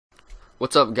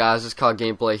What's up, guys? It's COD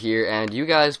Gameplay here, and you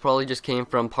guys probably just came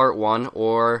from part 1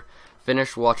 or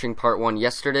finished watching part 1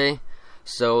 yesterday.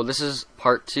 So this is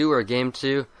part 2 or game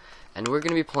 2, and we're going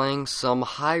to be playing some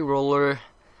high roller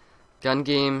gun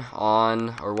game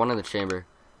on, or one in the chamber,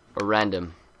 or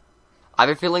random. I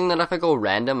have a feeling that if I go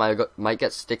random, I might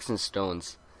get sticks and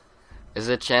stones. Is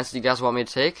there a chance that you guys want me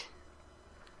to take?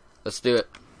 Let's do it.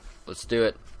 Let's do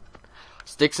it.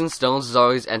 Sticks and stones is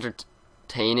always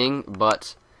entertaining,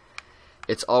 but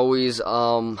it's always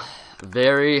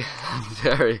very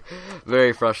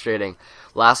very frustrating.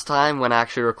 Last time when I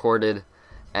actually recorded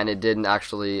and it didn't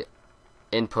actually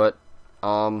input,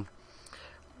 I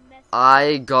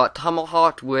got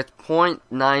tomahawked with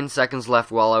 0.9 seconds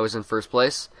left while I was in first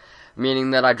place,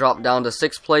 meaning that I dropped down to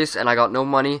 6th place and I got no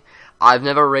money. I've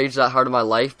never raged that hard in my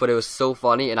life, but it was so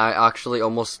funny and I actually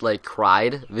almost like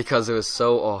cried because it was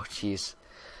so, oh jeez.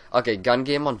 Okay, gun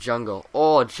game on jungle.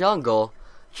 Oh, jungle?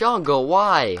 Jungle,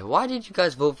 why? Why did you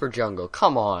guys vote for jungle?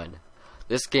 Come on.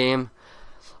 This game,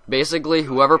 basically,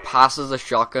 whoever passes the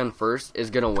shotgun first is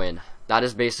gonna win. That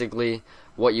is basically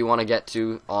what you want to get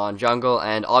to on jungle,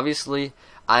 and obviously,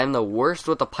 I am the worst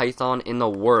with the python in the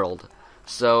world.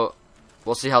 So,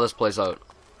 we'll see how this plays out.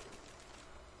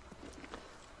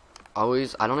 I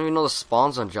don't even know the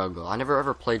spawns on jungle. I never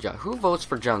ever played jungle. Who votes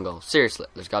for jungle? Seriously,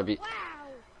 there's gotta be...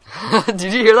 Wow.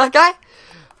 Did you hear that guy?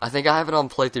 I think I have it on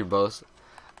playthrough both.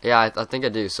 Yeah, I think I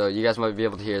do, so you guys might be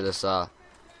able to hear this,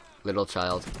 little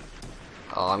child.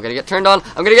 Oh, I'm gonna get turned on!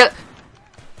 I'm gonna get...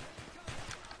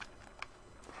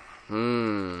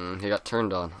 He got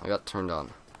turned on. I got turned on.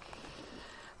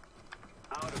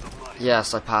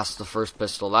 Yes, I passed the first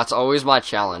pistol. That's always my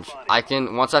challenge.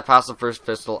 Once I pass the first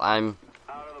pistol, I'm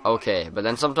okay. But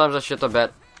then sometimes I shit the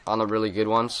bed on the really good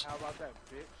ones.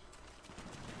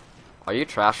 Are you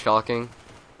trash talking?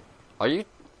 Are you...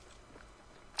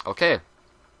 Okay.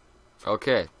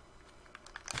 Okay.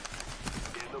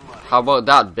 How about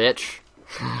that, bitch?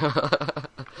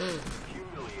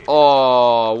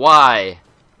 Oh, why?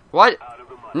 What?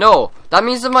 No, that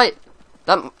means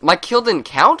that my kill didn't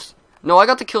count? No, I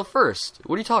got the kill first.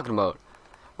 What are you talking about?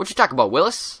 What you talking about,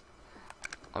 Willis?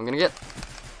 I'm gonna get...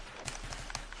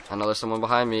 I know there's someone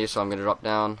behind me, so I'm gonna drop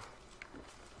down.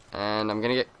 And I'm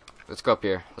gonna get... Let's go up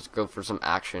here. Let's go for some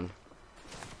action.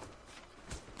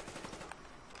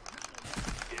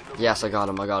 Yes, I got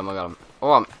him.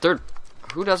 Oh, I'm third.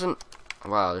 Who doesn't?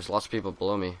 Wow, there's lots of people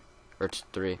below me. Or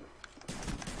 3.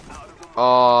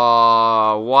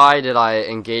 Oh, why did I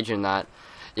engage in that?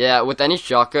 Yeah, with any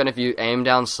shotgun, if you aim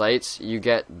down sights, you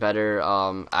get better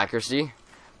accuracy,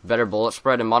 better bullet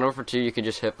spread. In Modern Warfare 2, you can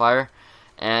just hip fire.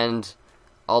 And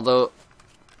although,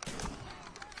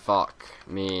 fuck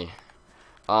me.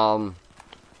 Although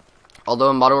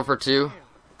in Modern Warfare 2,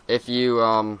 if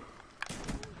you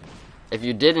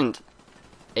didn't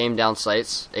aim down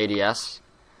sights, ADS,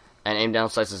 and aim down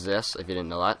sights is this, if you didn't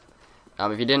know that.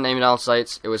 If you didn't aim down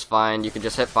sights, it was fine. You could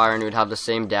just hit fire and it would have the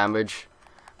same damage.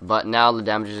 But now the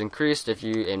damage is increased if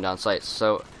you aim down sights.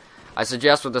 So I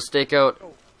suggest with the stakeout,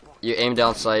 you aim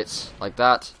down sights like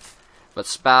that. But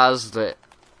spaz, the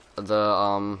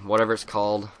whatever it's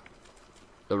called,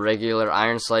 the regular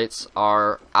iron sights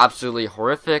are absolutely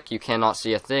horrific. You cannot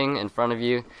see a thing in front of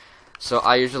you. So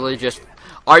I usually just...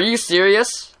 Are you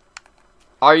serious?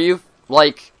 Are you,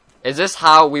 like, is this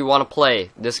how we want to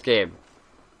play this game?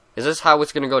 Is this how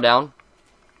it's going to go down?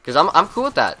 Because I'm cool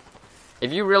with that.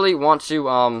 If you really want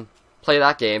to, play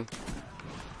that game,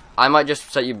 I might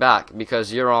just set you back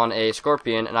because you're on a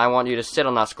scorpion and I want you to sit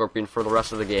on that scorpion for the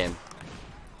rest of the game.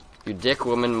 You dick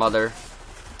woman mother.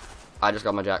 I just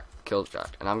got my killed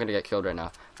jacked, and I'm going to get killed right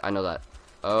now. I know that.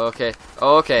 Okay,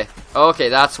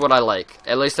 that's what I like.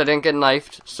 At least I didn't get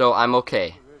knifed, so I'm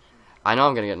okay. I know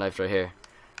I'm gonna get knifed right here.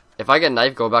 If I get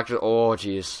knifed, go back to... Oh,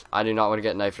 jeez. I do not want to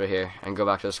get knifed right here and go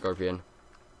back to the scorpion.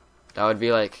 That would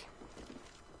be, like,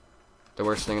 the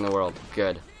worst thing in the world.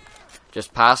 Good.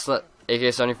 Just pass the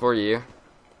AK-74U,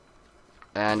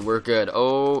 and we're good.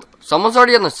 Oh, someone's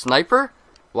already on the sniper?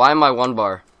 Why am I 1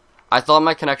 bar? I thought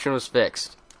my connection was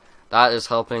fixed. That is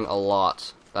helping a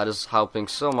lot. That is helping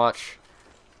so much.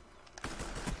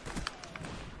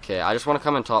 Okay, I just want to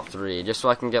come in top 3, just so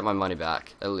I can get my money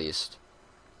back, at least.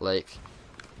 Like,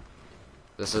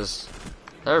 this is...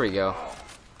 There we go.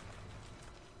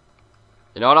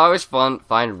 You know what I always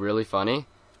find really funny?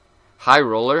 High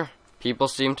roller, people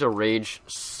seem to rage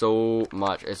so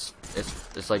much. It's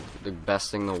like the best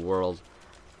thing in the world.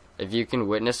 If you can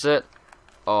witness it.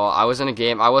 Oh, I was in a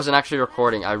game. I wasn't actually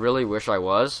recording. I really wish I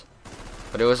was.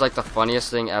 But it was like the funniest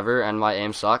thing ever, and my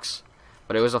aim sucks.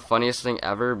 But it was the funniest thing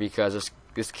ever because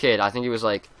this kid, I think he was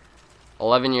like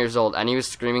 11 years old, and he was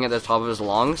screaming at the top of his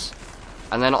lungs,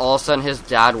 And then all of a sudden his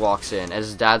dad walks in, and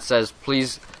his dad says,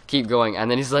 please keep going.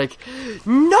 And then he's like,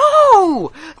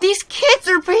 no! These kids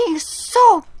are being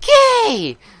so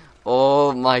gay!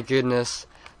 Oh my goodness.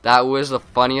 That was the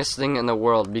funniest thing in the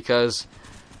world, because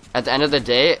at the end of the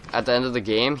day, at the end of the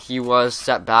game, he was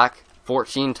set back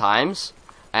 14 times.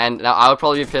 And now I would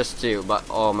probably be pissed too, but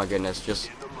oh my goodness,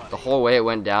 just the whole way it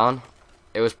went down,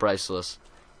 it was priceless.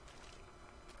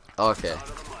 Okay.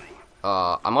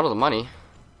 I'm out of the money.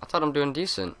 I thought I'm doing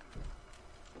decent.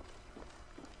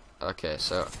 Okay,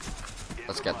 so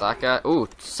let's get that guy. Ooh,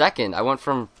 second. I went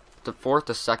from the fourth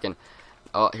to second.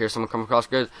 Oh, here's someone coming across.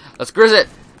 Good. Let's grizz it.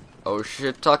 Oh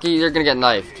shit, Tucky, you're gonna get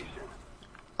knifed.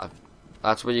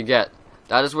 That's what you get.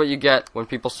 That is what you get when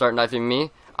people start knifing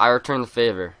me. I return the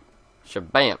favor.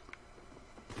 Shabam.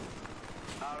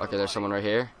 Okay, there's someone right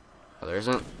here. Oh, there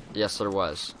isn't? Yes, there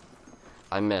was.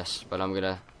 I missed, but I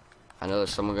know there's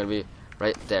someone gonna be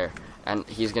right there. And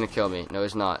he's gonna kill me. No,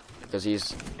 he's not. Because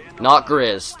he's not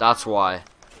Grizz. That's why.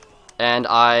 And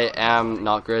I am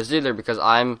not Grizz either, because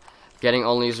I'm getting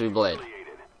only use me blade.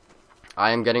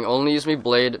 I am getting only use me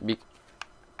blade.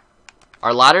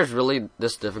 Are ladders really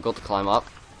this difficult to climb up?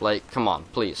 Like, come on,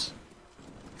 please.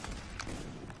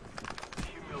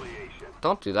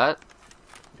 Don't do that.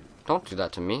 Don't do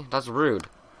that to me. That's rude.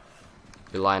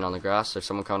 You're lying on the grass. There's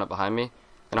someone coming up behind me.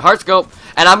 And a hard scope.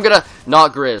 And I'm gonna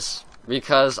not Grizz.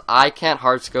 Because I can't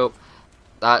hard scope.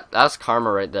 That's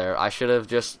karma right there. I should have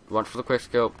just went for the quick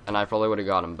scope, and I probably would have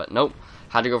got him. But nope.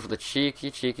 Had to go for the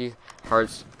cheeky hard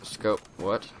scope.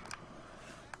 What?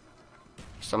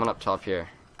 Someone up top here.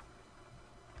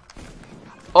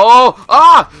 Oh!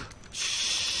 Ah!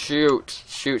 Shoot.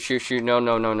 Shoot.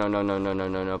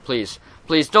 No. Please.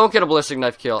 Please, don't get a ballistic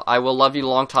knife kill. I will love you a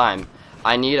long time.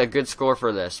 I need a good score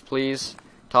for this. Please.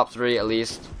 Top 3 at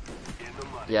least.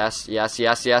 Yes.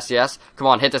 Come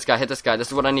on, hit this guy. This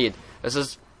is what I need. This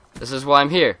is why I'm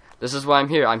here.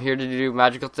 I'm here to do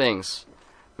magical things.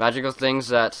 Magical things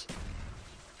that...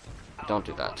 Don't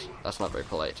do that. That's not very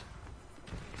polite.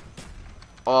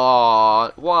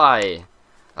 Oh, why?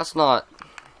 That's not...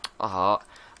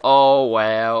 Oh,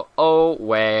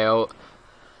 well.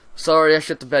 Sorry I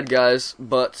shit the bed, guys,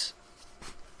 but...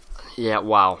 Yeah,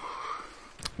 wow.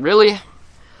 Really?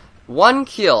 1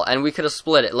 kill, and we could have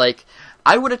split it. Like,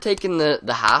 I would have taken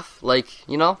the half, like,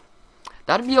 you know?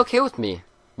 That'd be okay with me.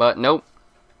 But nope.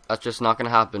 That's just not going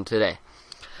to happen today.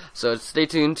 So stay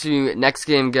tuned to next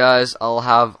game, guys. I'll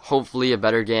have, hopefully, a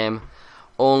better game.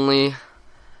 Only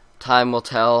time will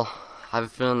tell. I have a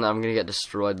feeling that I'm going to get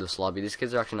destroyed this lobby. These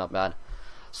kids are actually not bad.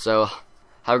 So,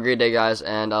 have a great day, guys,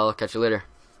 and I'll catch you later.